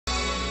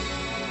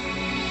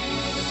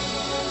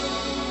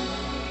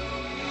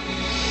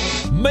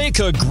Make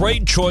a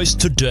great choice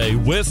today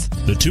with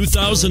the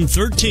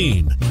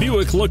 2013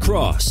 Buick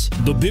LaCrosse.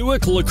 The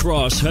Buick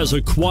LaCrosse has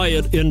a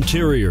quiet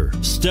interior,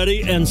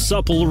 steady and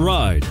supple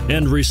ride,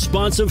 and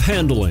responsive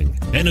handling,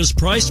 and is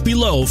priced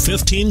below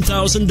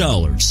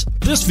 $15,000.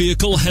 This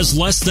vehicle has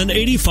less than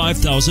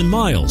 85,000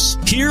 miles.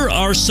 Here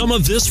are some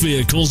of this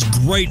vehicle's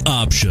great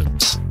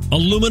options: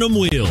 aluminum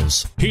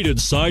wheels,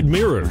 heated side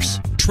mirrors,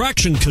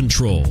 traction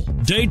control,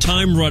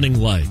 daytime running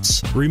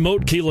lights,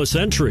 remote keyless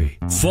entry,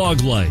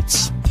 fog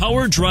lights,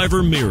 power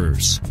driver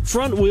mirrors,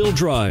 front wheel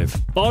drive,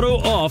 auto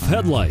off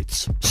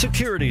headlights,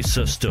 security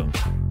system.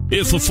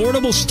 If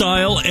affordable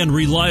style and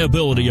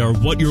reliability are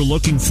what you're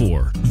looking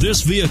for,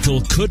 this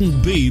vehicle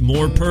couldn't be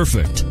more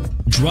perfect.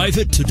 Drive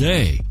it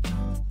today.